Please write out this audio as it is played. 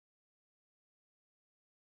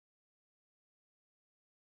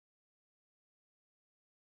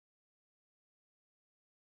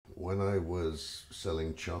when I was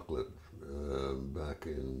selling chocolate back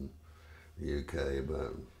in the UK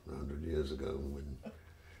about 100 years ago, when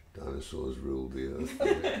dinosaurs ruled the earth.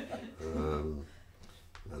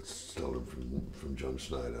 That's stolen from John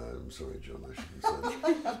Snyder. I'm sorry, John, I shouldn't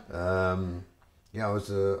say that. Yeah, I was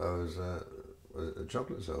a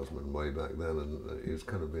chocolate salesman way back then, and it's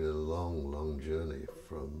kind of been a long journey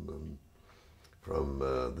from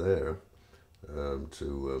there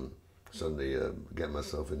to suddenly get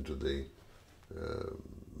myself into the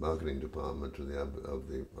marketing department of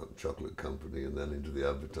the chocolate company, and then into the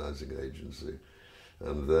advertising agency,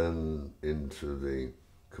 and then into the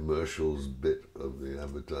commercials bit of the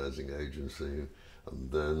advertising agency,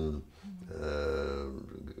 and then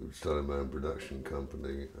started my own production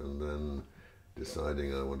company, and then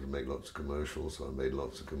deciding I wanted to make lots of commercials, so I made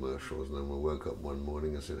lots of commercials, and then I woke up one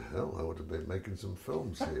morning and said, hell, I want to be making some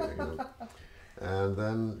films here, you know. And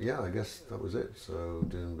then, yeah, I guess that was it. So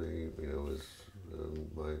Doonby, you know, was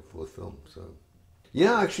my fourth film. So,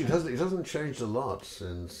 yeah, actually, it hasn't changed a lot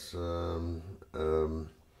since those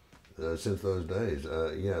days.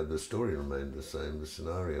 Yeah, the story remained the same. The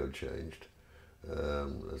scenario changed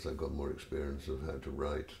as I got more experience of how to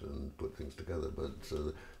write and put things together. But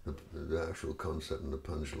the actual concept and the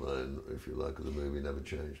punchline, if you like, of the movie never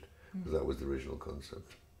changed. Because that was the original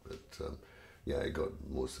concept. But yeah, it got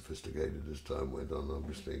more sophisticated as time went on,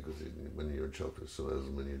 obviously, because when you're a chocolate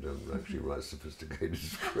salesman, you don't actually write sophisticated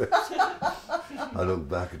scripts. I look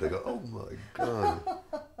back and I go, oh my God,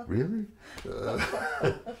 really? But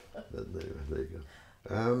there you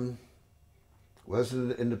go. Well, as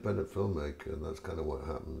an independent filmmaker, and that's kind of what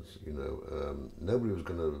happens, you know. Nobody was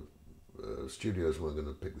going to, studios weren't going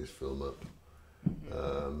to pick this film up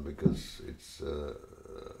because it's,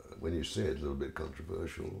 when you see it, a little bit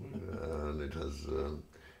controversial, and it has,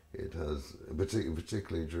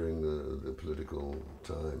 particularly during the political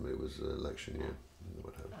time, it was election year,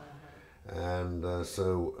 what happened. And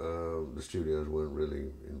so the studios weren't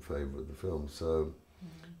really in favour of the film, so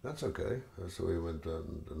that's okay. So we went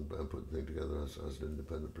and put the thing together as an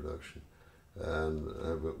independent production. And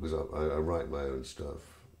because I write my own stuff,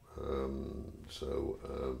 and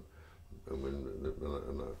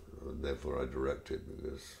therefore I direct it,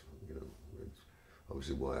 because, you know, it's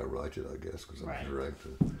obviously why I write it, I guess, because I'm a director.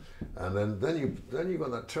 And then you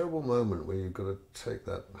got that terrible moment where you've got to take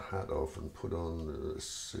that hat off and put on a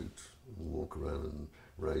suit and walk around and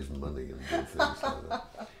raise money and do things like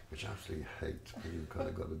that, which I absolutely hate, but you've kind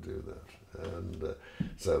of got to do that. And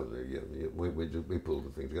so yeah, we pulled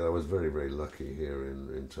the thing together. I was very lucky here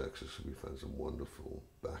in Texas. We found some wonderful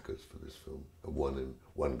backers for this film.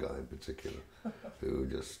 One guy in particular, who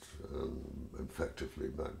just effectively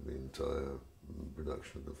backed the entire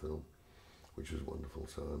production of the film, which was wonderful.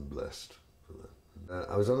 So I'm blessed for that.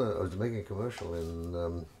 I was making a commercial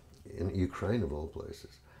in Ukraine, of all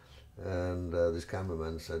places. And this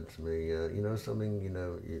cameraman said to me, you know something, you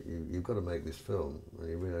know, you've got to make this film, and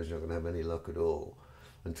you realise you're not going to have any luck at all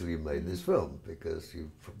until you've made this film, because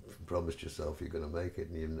you've promised yourself you're going to make it,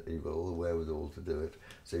 and you've got all the wherewithal to do it,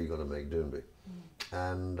 so you've got to make Doonby.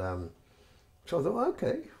 And so I thought,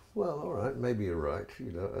 okay, well, all right, maybe you're right,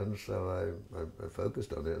 you know, and so I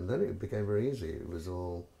focused on it, and then it became very easy. It was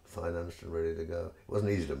all financed and ready to go. It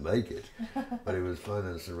wasn't easy to make it, but it was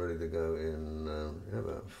financed and ready to go in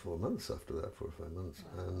about 4 months after that, 4 or 5 months.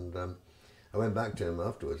 And I went back to him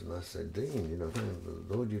afterwards and I said, Dean, you know,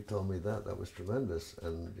 Lord, you told me that was tremendous.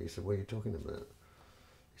 And he said, what are you talking about?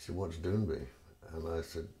 He said, what's Doonby? And I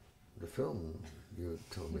said, the film you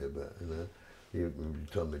told me about, you know, you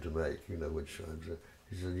told me to make, you know, which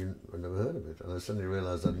he said, I never heard of it. And I suddenly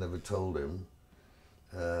realised I'd never told him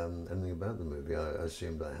anything about the movie. I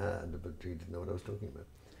assumed I had, but he didn't know what I was talking about.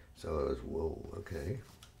 So I was, whoa, okay,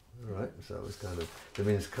 all right. So it was kind of, I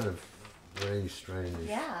mean, it's kind of very strange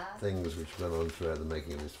things which went on throughout the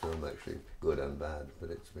making of this film, actually, good and bad, but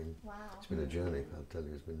it's been a journey. I'll tell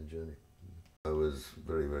you, it's been a journey. I was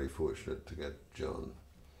very fortunate to get John,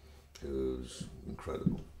 who's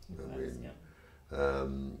incredible. I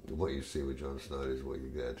mean, what you see with John Snyder is what you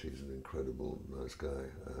get. He's an incredible, nice guy.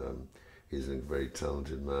 He's a very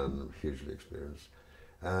talented man, hugely experienced.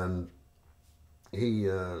 And he,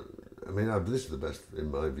 I mean, this is the best, in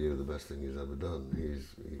my view, the best thing he's ever done.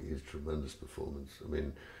 He's tremendous performance. I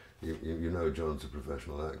mean, you know John's a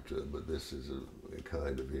professional actor, but this is a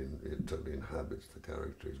kind of, he totally inhabits the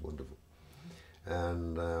character. He's wonderful.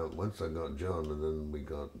 And once I got John, and then we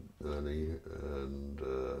got Ernie, and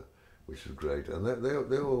which was great. And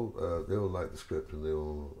they all liked the script, and they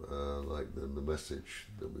all liked the message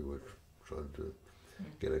that we were trying to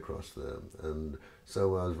get across there. And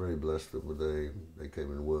so I was very blessed that they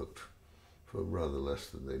came and worked for rather less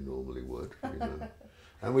than they normally would, you know.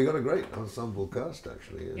 And we got a great ensemble cast,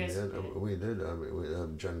 actually. In yes, the end. We did. I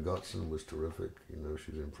mean, Jen Gotson was terrific. You know,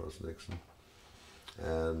 she was in Frost Nixon.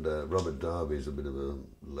 And Robert Darby's a bit of a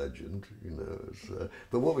legend, you know.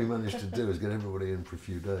 But what we managed to do is get everybody in for a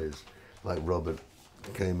few days. Like Robert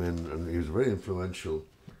came in, and he was a very influential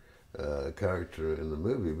character in the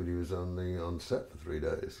movie, but he was on set for 3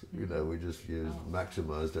 days. You know, we just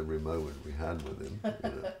maximised every moment we had with him. You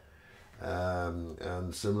know.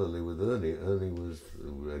 And similarly with Ernie. Ernie was,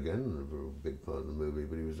 again, a big part of the movie,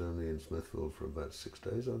 but he was only in Smithville for about 6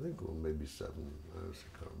 days, I think, or maybe 7. I honestly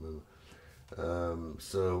can't remember.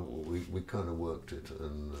 So we kind of worked it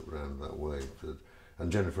around that way.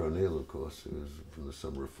 And Jennifer O'Neill, of course, who was from the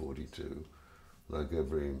summer of 42. Like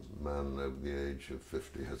every man over the age of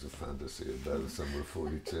 50 has a fantasy about the summer of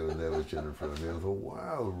 42, and there was Jennifer O'Neill. I thought,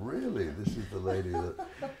 wow, really? This is the lady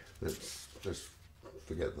that's just...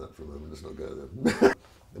 Forget that for a moment, let's not go there.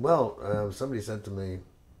 Well, somebody said to me,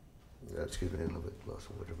 excuse me, a little bit glass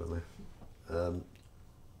of water by me.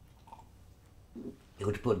 You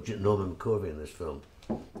got to put Norman McCorvey in this film.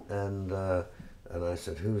 And I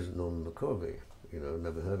said, who's Norman McCorvey? You know,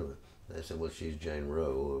 never heard of her. They said, well, she's Jane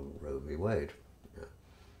Roe, or Roe v. Wade. Yeah.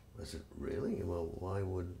 I said, really? Well, why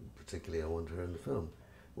would particularly I want her in the film?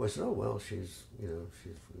 Well, I said, oh, well, she's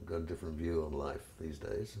got a different view on life these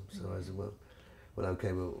days. So I said, well,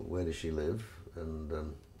 okay, well, where does she live?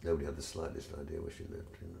 And nobody had the slightest idea where she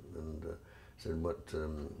lived. And said, what,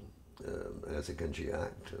 I said, can she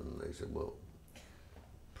act? And they said, well,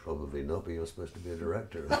 probably not, but you're supposed to be a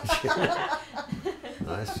director.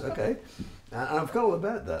 Nice, okay. And I forgot all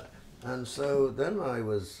about that. And so then I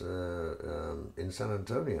was in San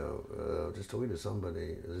Antonio, just talking to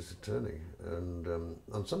somebody, this attorney, and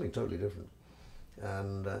on something totally different.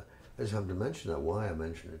 And I just happened to mention that. Why I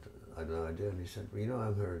mentioned it, I had no idea. And he said, well, you know,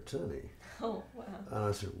 I'm her attorney. Oh, wow. And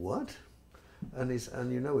I said, what? And he said,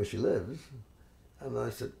 and you know where she lives? And I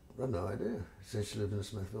said, I have no idea. He said, she lives in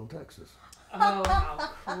Smithville, Texas. Oh, how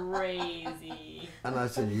crazy. And I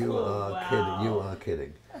said, you are kidding, you are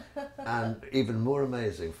kidding. And even more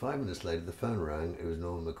amazing, 5 minutes later, the phone rang, it was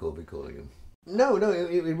Norman McCorvey calling him. No,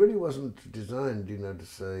 it really wasn't designed, you know, to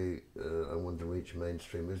say I wanted to reach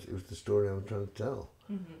mainstream. It was the story I was trying to tell.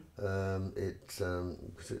 Mm-hmm.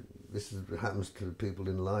 This happens to people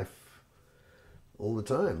in life all the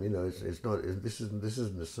time. You know, this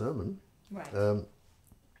isn't a sermon. Right.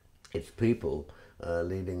 It's people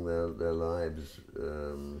leading their lives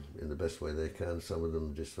in the best way they can. Some of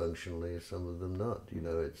them dysfunctionally, some of them not. You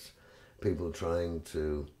know, it's people trying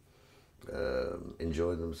to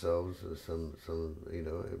enjoy themselves. Some you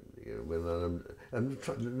know. When I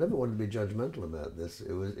never wanted to be judgmental about this.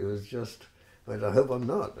 It was just. I hope I'm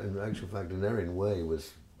not. In actual fact, an Erin Way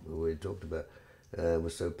was we talked about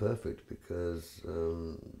was so perfect because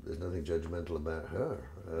there's nothing judgmental about her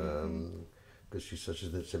because she's such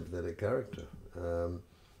a sympathetic character.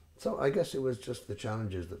 So I guess it was just the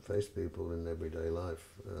challenges that face people in everyday life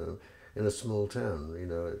in a small town. You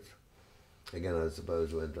know, again, I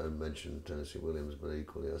suppose when I mentioned Tennessee Williams, but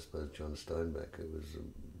equally, I suppose John Steinbeck, who was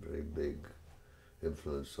a very big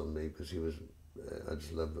influence on me because he was. I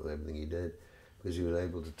just loved everything he did. Because he was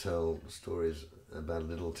able to tell stories about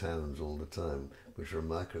little towns all the time, which are a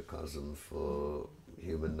microcosm for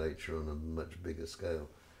human nature on a much bigger scale.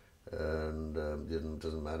 And it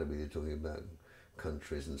doesn't matter whether you're talking about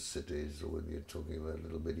countries and cities or whether you're talking about a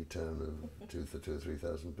little bitty town of 2,000 or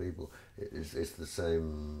 3,000 people. It's the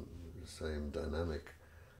same dynamic.